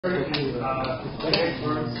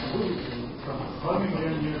Experts from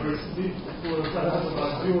Birmingham University who will tell us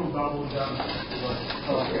about dual double jump.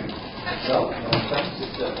 Okay. Well, thanks.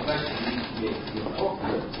 It's a pleasure to be here to talk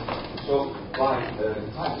here. So, by the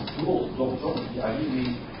title dual geometry, I really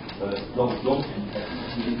mean double geometry, that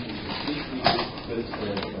means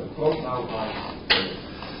quote now by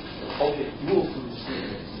object dual to the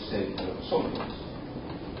say solid.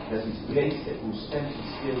 That is brains whose tension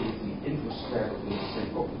scale is the inverse square of the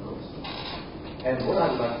same coordinates. And what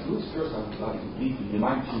I would like to do is first I would like to briefly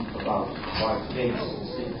remind you about why brains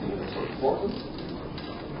distinctly are so important.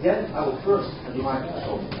 Then I will first remind you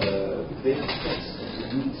of basic text and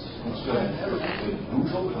techniques concerning the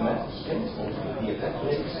usual geometric strings, also the DFF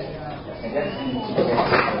brains. And then we will get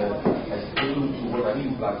as a prelude to what I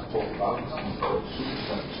really would like to talk about, is the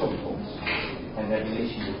supersonic solitons and their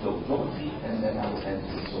relation with double geometry, and then I will end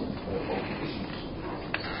with some open issues.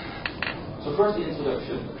 So first the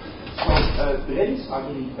introduction. So brains are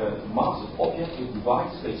really massive objects which divide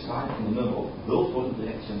space-time in a number of built-volume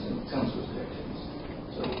directions and transverse directions.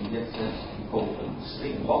 So in that sense we call them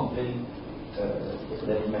string one brain,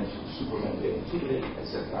 then we mentioned supermembrane, two brain,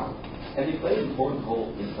 etc. And they play an important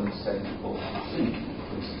role in understanding the whole string.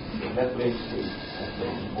 For instance, the red brain space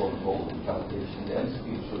plays an important role in calculation, the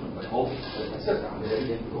entropy of certain black holes, etc. And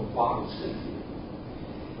they become part of string theory.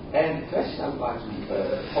 And the question I would like to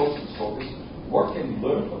pose to this talk is, what can we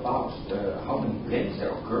learn about how many brains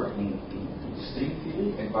there occur in string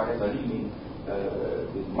theory? And by that I really mean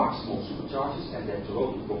with maximal supercharges and then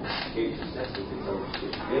toroidal complications, that's the thing I will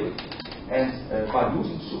discuss today. And by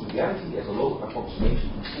using supergravity as a local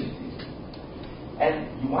approximation to string theory.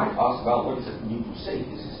 And you might ask, well, what is it new to say?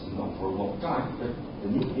 This is known for a long time, but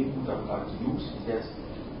the new input I would like to use is that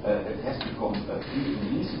it has become clear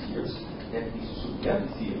in recent years that these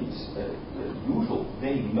supergravity theories, the usual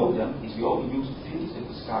way we know them is we only use fields that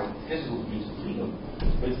describe physical degrees of freedom,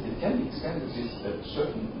 but it can be extended with a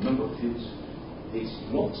certain number of fields which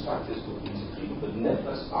do not describe physical degrees of freedom, but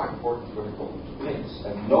nevertheless are important for the coupled to brains.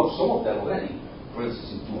 And we know some of them already. For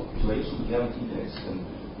instance, in 2A supergravity there is a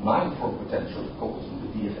 9-form potential that couples to the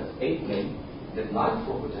DFF8 plane. That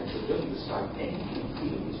 9-form potential doesn't describe any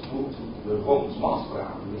freedom. It's equal to the Roman's mass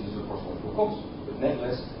parameter, which is a cosmological constant. But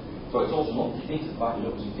nevertheless, so it's also not predicted by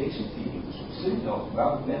the representation theory of the superstring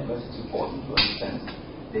algebra, but nevertheless it's important to understand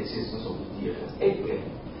the existence of the DFF8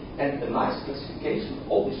 plane. And a nice classification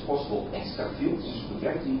of all these possible extra fields in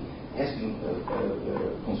supergravity has been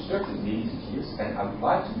constructed in recent years, and I would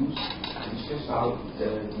like to discuss how to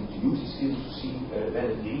use these fields to see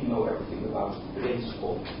whether we really know everything about the brains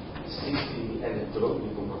of string theory and toroidal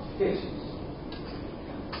compactifications.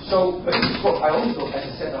 So, but this is what I only will, as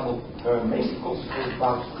I said, I will mainly concentrate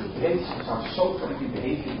about the brains which are so currently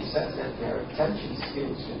behaving in the sense that their attention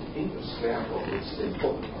scales with the inverse square of the string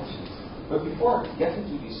coordinates. But before I get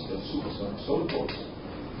into these supersonic solitons,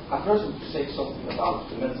 I first want to say something about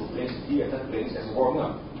the mental brains, the DFF brains, as a warming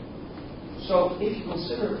up. So, if you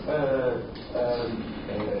consider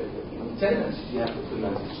in 10 dimensions you have the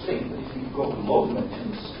fundamental string, but if you go to low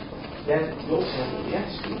dimensions, then you also have the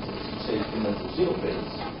react strings, say fundamental zero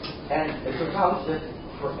brains. And it turns out that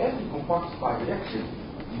for every compacted bidirection,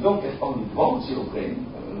 you don't get only one zero brain,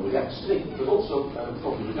 a react string, but also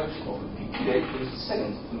from the reduction of a PPA, there is a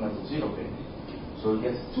second fundamental zero brain. So you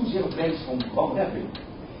get 2 zero brains from one mapping.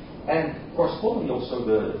 And correspondingly also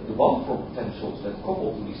the 1-form potentials that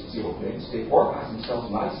couple to these zero brains, they organize themselves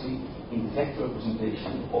nicely in the vector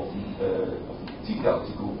representation of the T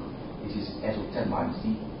delta group, which is S of 10 minus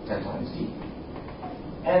D, 10 minus D.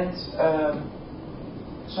 And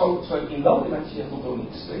so in low dimensions you have not only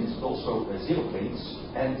strings but also zero brains.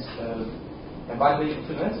 And by the way, the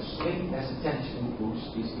fundamental string has a tension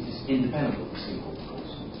which is independent of the string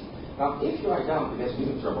constant. Now, if you write down the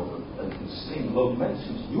Bergshoeff term of a string in low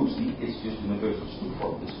dimensions, usually it's just the universal two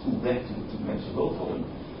form. It's pulled back to the two-dimensional world volume.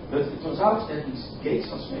 But it turns out that these gauge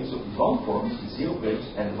transformations of these one forms, the zero brains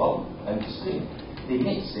and the string, they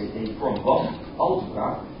mix. They form one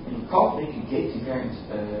algebra, and you can't make a gauge invariant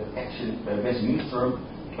action Bergshoeff term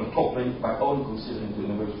coupling by only considering the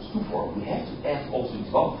universal two form. We have to add also these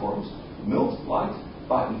one forms multiplied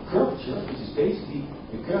by a curvature, which is basically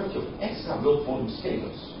the curvature of extra world volume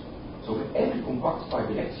scalars. So for every compacted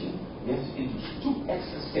bidirection, we have to introduce 2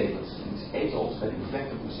 extra scalars, in this case also having the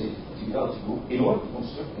vector to say triviality group, in order to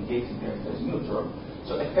construct a gauge invariant Bergshoeff term.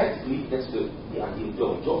 So effectively, that's the idea of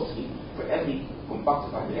double geometry. For every compacted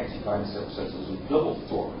bidirection kind of set there's a double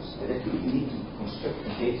torus, and that you really need to construct a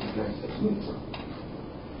gauge invariant Bergshoeff term.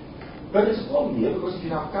 But there's a problem here, because if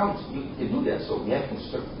you now count, you can do that, so we have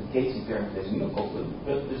constructed the gauge invariant Bergshoeff problem,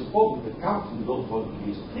 but there's a problem with counting the double volume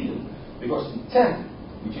degrees of freedom, because in 10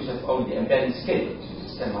 we just have only the embedding scalar, which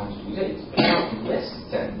is 10 minus 2 is 8. But now in less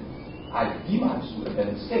than 10, I have d minus 2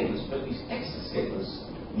 embedding scalars, but these extra scalars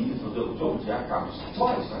needed for double geometry are counted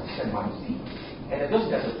twice times 10 minus d. And that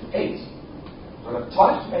doesn't add up to 8. So I have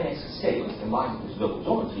twice as many extra scalars in line with this double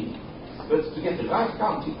geometry, but to get the right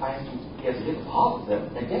counting, I have to get rid of half of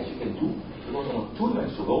them, and that you can do because on a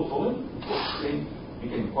two-dimensional roll volume, string, you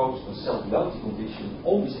can impose a self-duality condition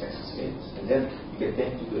on these extra scalars, and then you get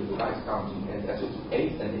back to the right counting, and that's up to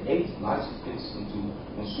 8, and the 8 nicely fits into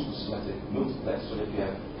a supersymmetric multiplex, so that you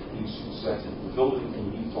have a supersymmetric revolving, and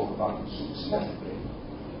we talk about a supersymmetric plane.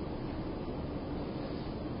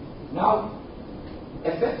 Now,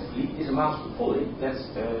 effectively, this amounts to the following, that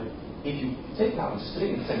if you take now a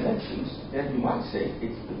string in 10 dimensions, then you might say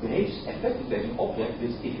it behaves effectively as an object,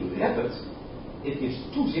 which if you wrap it gives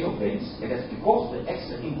two zero planes, and that's because of the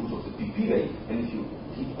extra input of the PP ray, and if you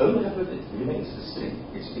unwrap it, it remains a string.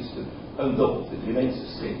 It's undoubled, it remains a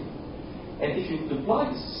string. And if you apply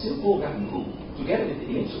this simple wrapping rule, together with the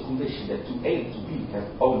initial condition that to A and to B have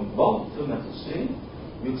only one fundamental string,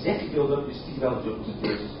 you exactly build up this T-duality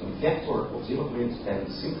representations, a vector of zero planes and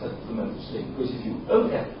a single fundamental string. Because if you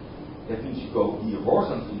unwrap, that means you go here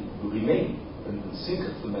horizontally, you remain a single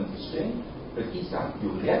fundamental string, but each time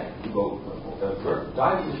you wrap, you go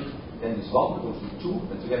diagonally, then this 1 goes to 2,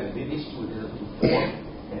 and together with this 2 it is up to 4,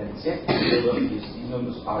 and then exactly build up these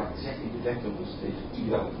numbers are exactly the vector representation of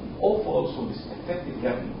T-duality. All follows from this effective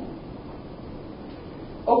wrapping rule.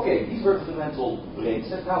 Okay, these were the fundamental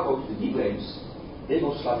branes. Let's now go to the D-branes. They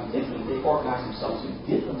go slightly different. They organize themselves in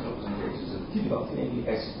different representations of T-duality, namely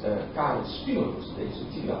as Karel's spinor representations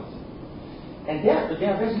of T-duality. And their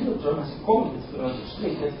West-Unit term has a common with fundamental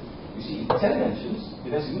string that you see in 10 dimensions.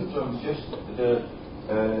 The West-Unit term is just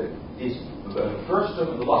this first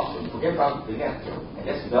term and the last term. Forget about the red term. And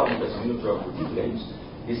that's the development West-Unit term for D-branes.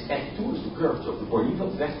 This F2 is the curvature of the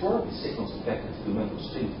Bergshoeff vector. This signals the fact that the fundamental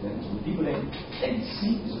string is a D-brane. And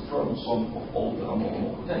C is the Fermi sum of all the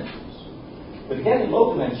Ramadan potentials. But again, in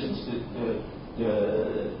low dimensions, the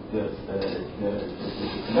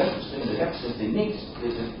fundamental string, the represent, they mix,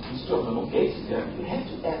 these terms are not gated there. You have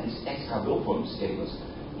to add these extra low volume scalars.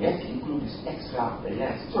 You have to include this extra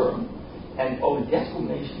red term, and only that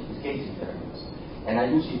combination is gated variance. And I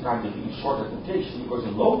use here kind of really short notation because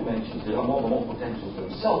in low dimensions, the Ramadan potentials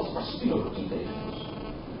themselves are spinor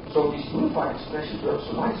representations. So this unified expression works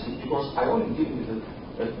so nicely because I only am dealing with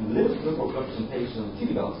a limited number of representations of the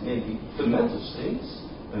T-duality, namely fundamental strings,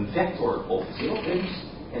 a vector of zero planes,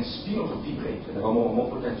 and spinors of D-branes. And the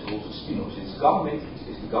Ramadan potential also spinors. Its gamma matrix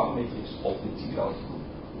is the gamma matrix of the T-duality group.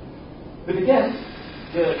 But again,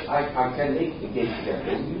 I can make a gauge there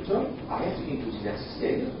West-Unit term. I have to introduce that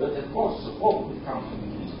scalar, but that causes a problem with counting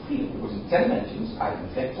degrees of freedom because in 10 dimensions I have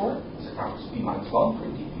a vector, it's a count p minus 1 for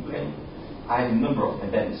a DP brane. I have a number of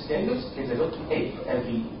embedded scalars, it adds up to 8 for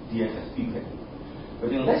every DFFP brane.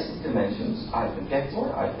 But in less dimensions, I have a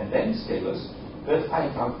vector, I have embedded scalars, but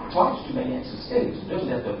I have twice too many extra scalars, it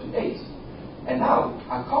doesn't add up to 8. And now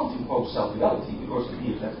I can't impose self-duality because the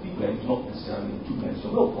DFFP brane is not necessarily a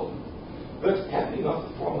two-dimensional roll volume. But happily enough,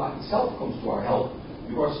 the formula itself comes to our help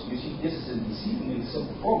because you see this is a deceivingly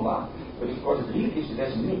simple formula, but of course it really gives the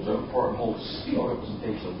West-Unit term for a whole spinor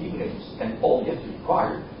representation of D-branes. And all you have to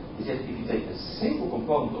require is that if you take a single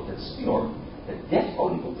component of that spinor, that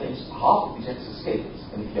only contains half of these extra scalars.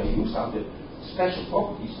 And if you use now the special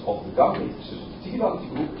properties of the gamma matrices of the T-duality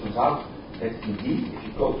group, it turns out that indeed, if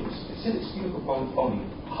you go to a specific spinor component, only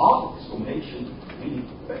half of this combination really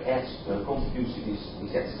contributes to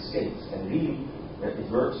these extra scalars. And really, it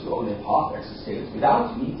works, you only have half extra scalars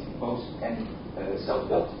without the need to impose any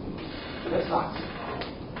self-duality. So that's nice.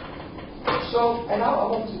 So, and now I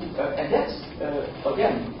want to, and that's,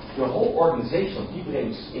 again, the whole organization of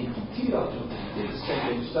D-branes into T-duality representations can be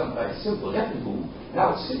understood by a simple wrapping rule.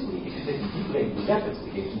 Now it's simply, if you take a D-brane, you wrap it,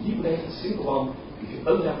 it gives a D-brane, a single one. If you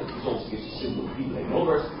unwrap it, it also gives a single D-brane. In other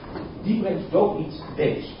words, D-branes don't need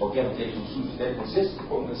base or gravitational solutions. They consist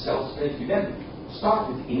of themselves. And if you then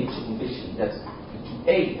start with the initial condition that to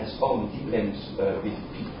A has only D-branes with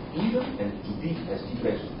P even, and to B has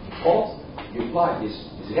D-branes with P odd, you apply this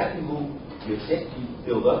wrapping rule, you exactly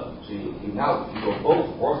build up. So you now, if you go both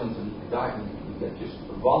horizontally and diagonally, you get just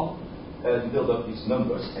one. You build up these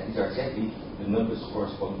numbers, and these are exactly the numbers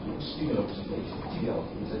corresponding to a spinor representation of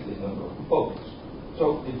T-duality, exactly the number of components.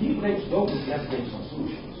 So the D-branes don't need gravitational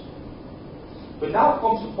solutions. But now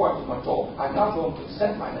comes the point of my talk. I'm now going to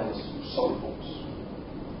extend my analysis to solitons.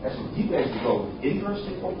 As for D-branes, we go with inverse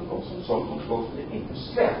string-opening constant, solitons go with the inverse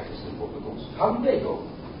square string-opening constant. How do they go?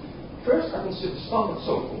 First, I consider standard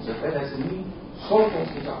solitons. That has a mean solitons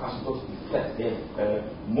which are supposed to be flat. They have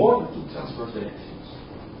more than two transverse directions.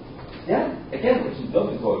 then, again, there's a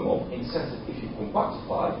doubling going on in the sense that if you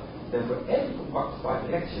compactify, then for every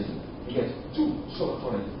compactified reaction, you get two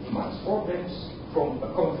solitonic D-4 branes coming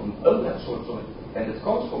from unwrapped solitonic, and it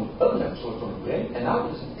comes from unwrapped solitonic brane, and now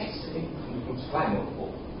there's an extra input from the Klutz-Klein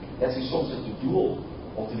monopole. That's in some sense the dual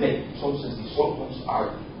of the wave. In some sense, these solitons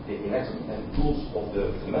are the electromagnetic duals of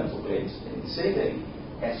the fundamental branes, and in the same way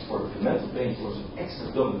as for the fundamental branes, there was an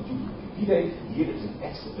extra doubling due to the QP wave, here there's an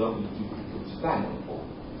extra doubling due to the Klutz-Klein monopole.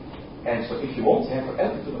 And so if you want to have for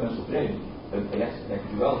every fundamental brane an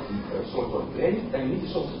electromagnetic duality solitonic brane, then you need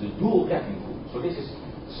to solve the dual wrapping rule. So this is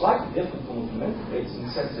slightly different from the fundamental branes in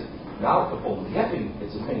the sense that now upon wrapping it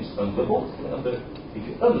remains undoubled, and if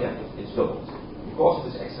you unwrap it, it's doubled. Because of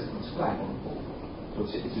this extra Klutz-Klein monopole. So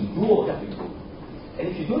it's a dual wrapping rule. And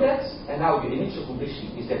if you do that, and now the initial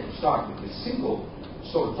condition is that you start with a single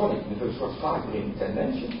solitonic in the very short 5 brane 10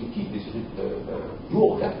 mentioned, you keep this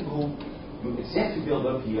dual wrapping rule, you exactly build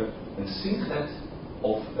up here a singlet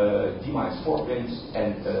of D-4 branes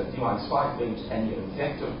and D-5 branes and a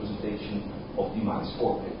vector representation of D-4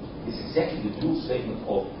 branes. It's exactly the dual statement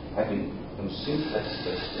of having a singlet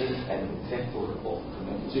string and a vector of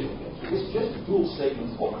fundamental zero branes. So this is just the dual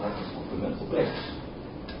statement of reference for fundamental branes.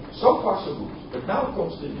 So far so good. But now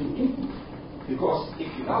comes the new input. Because if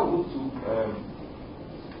you now look to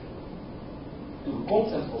the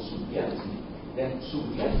content of superreality, then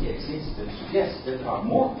superreality exists and suggests that there are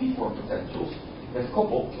more P-form potentials that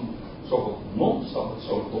couple to so-called non-standard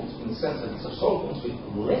solitons in the sense that these are solitons with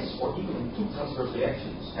less or equal to 2 transverse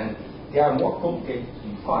reactions. And they are more complicated to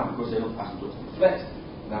define because they're not asymptotically flat.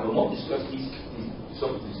 And I will not discuss these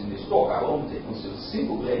subtleties in this talk. I will only consider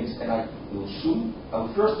simple branes, and I will soon, I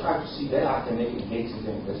will first try to see whether I can make a Gates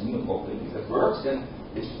and Casimir coupling. If that works, then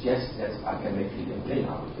it suggests that I can make a brane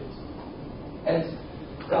out of it. And,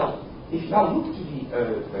 well, if you now look to the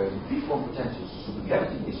P-form potentials,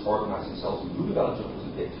 superreality is organized itself in duality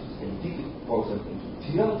representations, and you decompose them into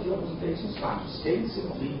duality representations times the scaling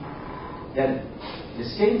symmetry, then the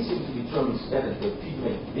scaling symmetry determines whether the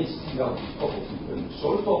P-brane this duality is coupled to a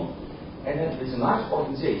soliton, and then there's a nice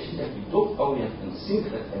organization that we don't only have a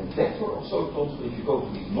singlet and vector of solitons, but if you go to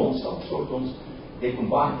these non-standard solitons, they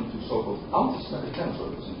combine into so-called antisymmetric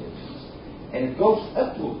tensor representations. And it goes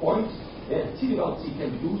up to a point where T-duality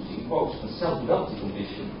can be used to impose a self-duality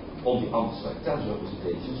condition on the antisymmetric tensor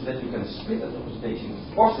representation, so that you can split that representation into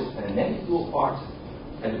positive and a negative dual part,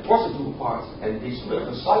 and the positive dual part, and they split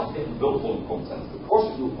a slightly different build volume content. The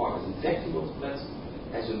positive dual part is in vector multiplet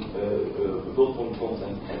as a build volume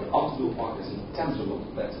content, and the anti-dual part is in tensor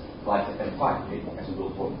multiplet, like the M5 as a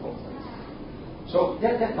build volume content. So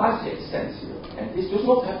that nicely extends here, and this does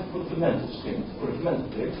not happen for the fundamental string, for the fundamental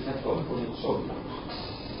branes, it happens only for the solitons.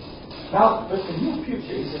 Now, but the new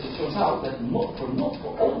future is that it turns out that not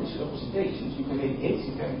for all these representations you can make Gates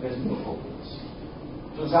and Casimir couplings.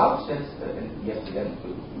 It turns out that, and you have to then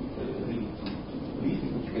really to believe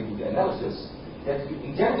me, but you can do the analysis, that you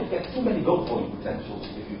in general get too many build volume potentials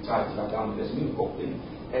if you try to write down the Casimir coupling,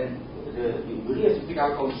 and you really have to figure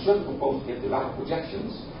out only certain components to get the right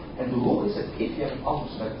projections. And the rule is that if you have an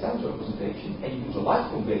antisymmetric tensor representation and you use a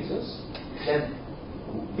Lightcone basis, then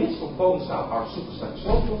which components now are supersymmetric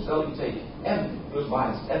solitons? Well, you take m plus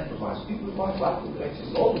minus p plus minus Lightcone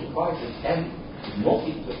directions, and all the requires that m is not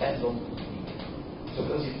equal to n not equal to p. So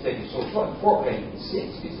if you take a solitonic 4 brane in 6,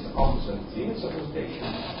 this is an antisymmetric representation,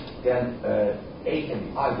 then A can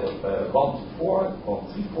be either 1 to 4,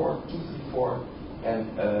 1 3 4, 2 3 4, and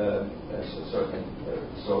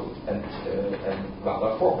well,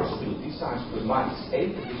 there are 4 possibilities times plus minus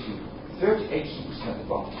 8, that gives you 38 supersymmetric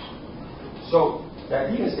bundles. So the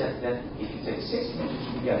idea is that if you take 6 dimensions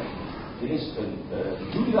together, there is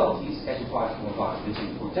duality is as required from above. There is a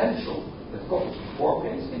potential that couples to 4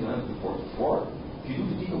 branes in the 144. If you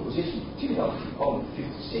do the decomposition of T-duality, you only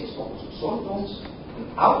 56 couples of solitons, and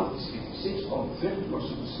out of these 56, only 32 are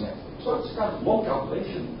supersymmetric. So it's kind of long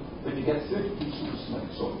calculation, but you get 32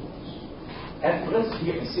 supersymmetric solitons. And for instance,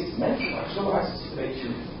 here in 6 dimensions, I've summarized the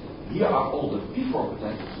situation. Here are all the P-form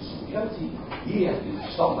potentials of superreality. Here you have the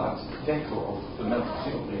standard vector of fundamental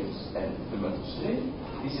zero branes and fundamental string.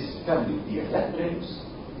 This is the family of DFZ branes.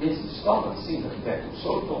 This is the standard singlet vector of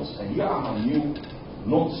solitons, and here are my new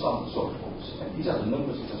non-standard solitons. And these are the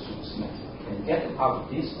numbers which are supersymmetric. And you get them out of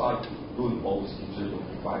this by doing all this observing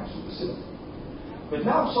required supersymmetry. But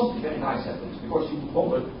now something very nice happens, because you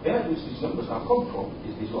wonder, where do these numbers now come from,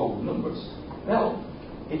 these lower numbers? Well,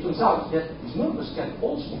 it turns out that these numbers can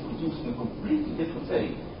also be produced in a completely different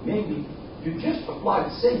way. Namely, you just apply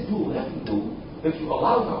the same dual wrapping rule, but you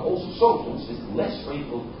allow now also solitons with less or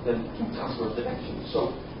equal than 2 transverse directions.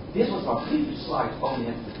 So this was my previous slide, only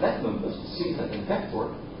had the flat numbers, the singlet and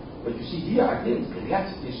vector, But you see here I didn't get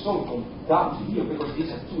this soliton down to here because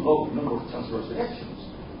this has too low a number of transverse directions.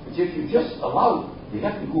 But if you just allow the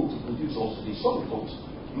Repin group to produce also these solitons,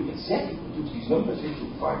 you exactly produce these numbers if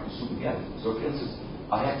you find the supergality. So for instance,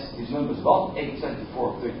 I had these numbers 1, 8,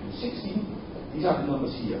 24, 32, 16. These are the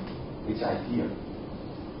numbers here, which I have here.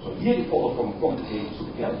 So here they follow from a complicated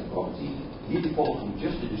supergality property. Here they follow from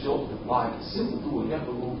just the result of applying a simple dual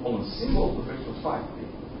Repin rule on a single Bergshoeff 5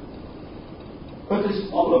 plane. But there's a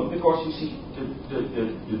problem because you see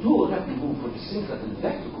the dual Repin rule for the singlet and the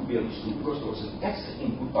vector could be understood because there was an extra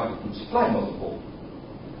input by the supply monopole.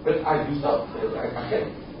 But I used up,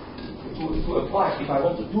 again, to apply, if I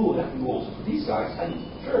want to dual Repin rules for these guys, I need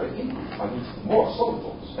further input. I need more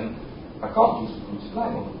solitons. And I can't use the supply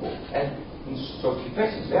monopole. And so the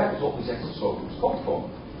question is where does all these extra solitons come from?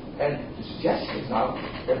 And the suggestion is now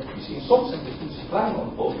that you see in some sense the supply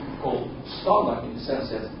monopole we call standard in the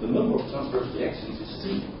sense that the number of transverse reactions is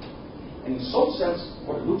 3. And in some sense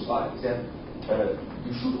what it looks like is that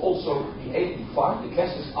you should also be able to find the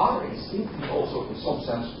gases are instinctively also in some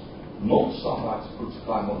sense non-standard good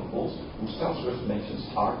supply monopoles whose transverse dimensions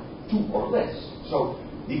are 2 or less. So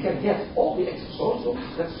we can get all the extra solitons,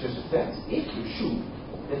 that's just a fact, if you assume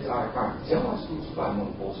that there are generalized good supply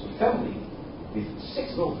monopoles in family with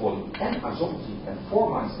 6 low volume and isometry and 4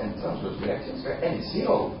 minus n transverse reactions, where n is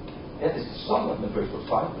 0, that is the standard in the Bergshoeff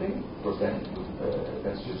 5 plane, because then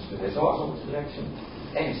that's just the isometry reaction.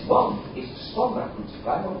 N is 1 is the standard good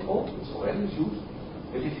supply monopole, which already is used.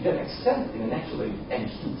 But if you then extend in an actual n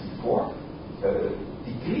is 2, 3, 4,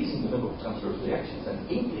 decreasing the number of transverse reactions and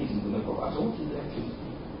increasing the number of isometry reactions,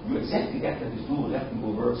 you exactly get that this dual Repin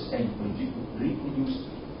rule works and you reproduce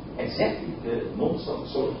exactly the non-standard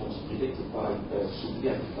solitons predicted by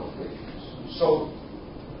supergality calculations. So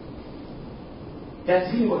that's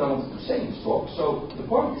really what I wanted to say in this talk. So the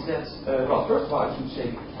point is that, well, first of all, I should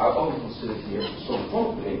say I only consider here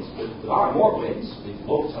solitonic planes, but there are more planes with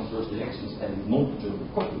low transverse reactions and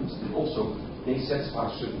non-determinate couplings, and also they satisfy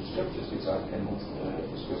certain structures which I cannot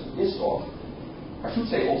discuss in this talk. I should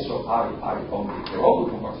say also I only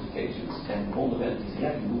theoretical compactifications and non-relative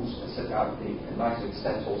Repin rules, etc. They a nice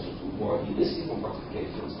extent also to more realistic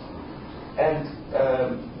compactifications. And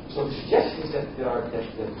so the suggestion is that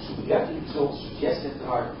that supergality results suggest that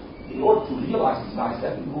there are, in order to realize these nice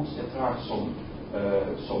Repin rules, that there are some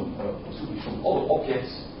other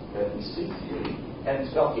objects in string theory. And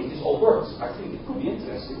well, if this all works, I think it could be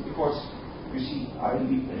interesting because you see, I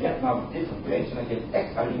read now different planes and I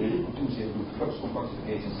really reproduce it with flux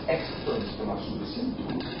compactifications, extra terms from my supersymmetry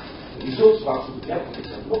rules. The results about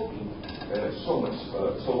supergalactics have not been so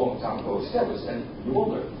long time ago established, and you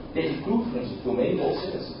wonder, they include, for instance, domain also,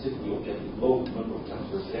 that's a typically object with low number of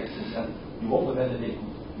transverse reactions, and you wonder whether they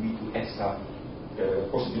could lead to extra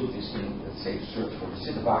possibilities in, let's say, search for the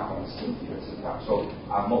Sitter-Wagner and string theory, etc. So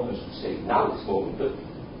I'm not going to say now this moment, but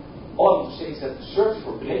all I want to say is that the search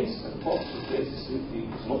for planes and plots for planes is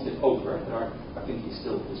not yet over. I think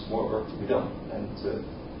there's more work to be done. And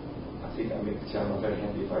I think I make the chairman very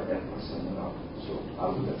happy if I end my seminar now. So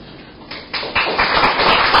I'll do that. Thank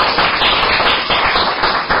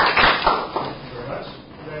you very much.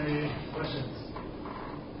 Any questions?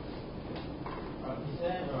 Is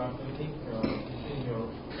there a link between your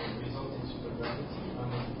results in supergravity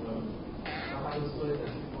and I understood that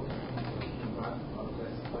people have been talking about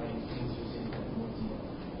classifying things using multi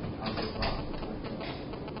algebra, like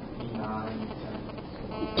E9,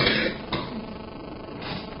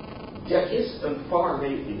 There is a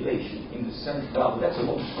far-away relation in the sense, well, that's a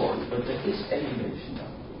long story, but there is a relation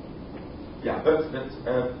now. Yeah, but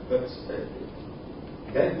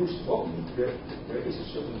very good problem, there is a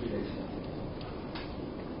certain relation.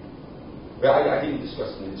 Well, I didn't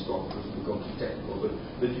discuss it in this talk because it becomes too technical,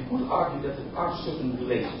 but you could argue that there are certain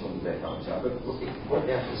relations on the background side, but what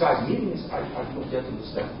their precise meaning is, I do not yet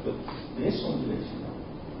understand, but there is some relation now.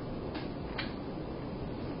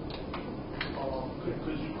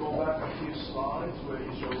 Could you go back a few slides where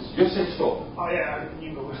it shows... Just say stop. Oh yeah,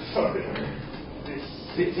 sorry.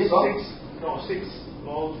 This one? Six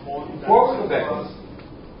modes, Forward or backwards?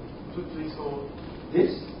 Please go...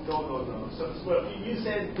 This? No. So well, you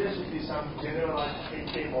said there should be some generalized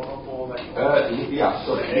KK monopole like... Yeah,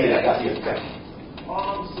 sorry. Yeah.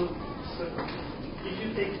 So if you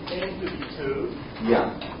take n to be 2...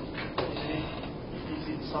 Yeah. Is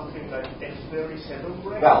it something like F37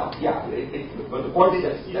 brain? Well, yeah, but the point is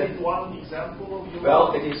that... Is it one example of your...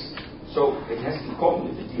 Well, it is... So it has in common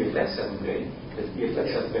with the DFS7 brain, that the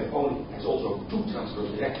DFS7 brain only has also 2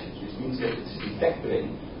 transverse reactions, which means that it's a defect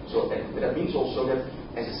brain. So that means also that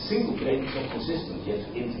as a single brain it's not consistent. You have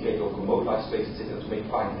to integrate over moduli space, etc., to make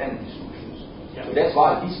fine n distributions. Yeah. So that's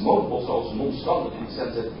why these monopoles are also non-standard in the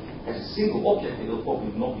sense that as a single object it will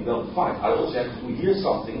probably not be well defined. I also have to do here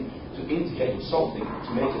something to integrate with something to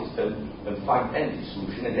make it a fine entity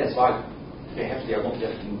solution, and that's why perhaps they are not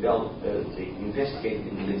yet well investigated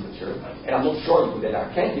in the literature, and I'm not showing you that I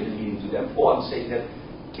can give a meaning to them, or I'm saying that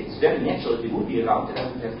it's very natural that they would be around and I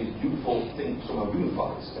would have this beautiful thing somehow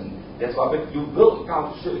unified. And that's why, but you will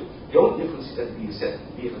account for it. The only difference is that BFZ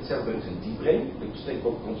is een deep brain, the state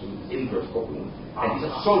copper constant inverse koppeling, and these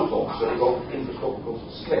are solitons, so they go inverse copper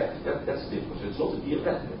constant square. That's the difference. It's not a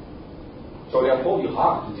theoretical. So they are probably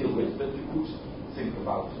hard to deal with, but you could think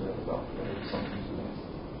about something to that.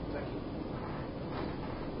 Thank you.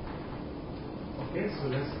 Okay, so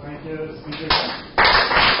let's thank you,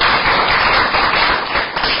 speaker.